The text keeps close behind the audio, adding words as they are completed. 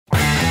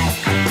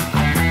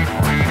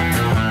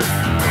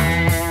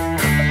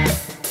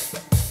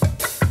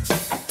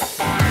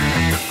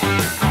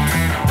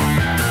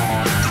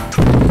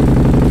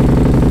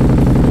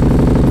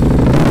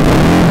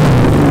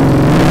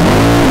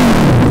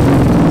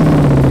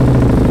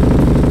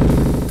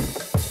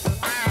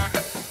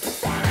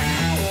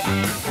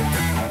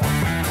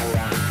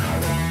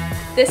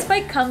This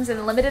bike comes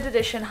in limited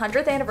edition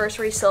 100th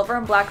anniversary silver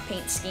and black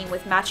paint scheme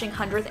with matching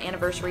 100th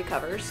anniversary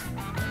covers.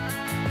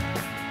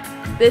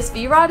 This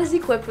V-Rod is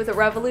equipped with a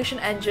Revolution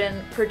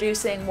engine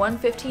producing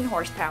 115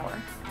 horsepower.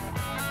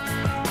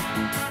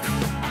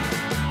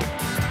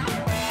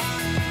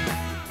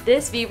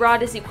 This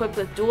V-Rod is equipped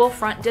with dual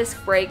front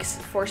disc brakes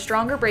for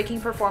stronger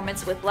braking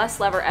performance with less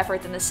lever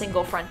effort than the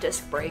single front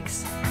disc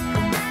brakes.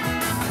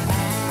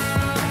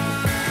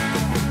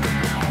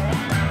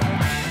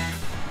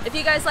 If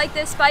you guys like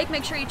this bike,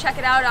 make sure you check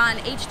it out on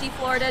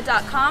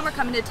hdflorida.com or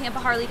come into Tampa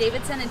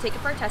Harley-Davidson and take it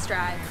for a test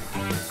drive.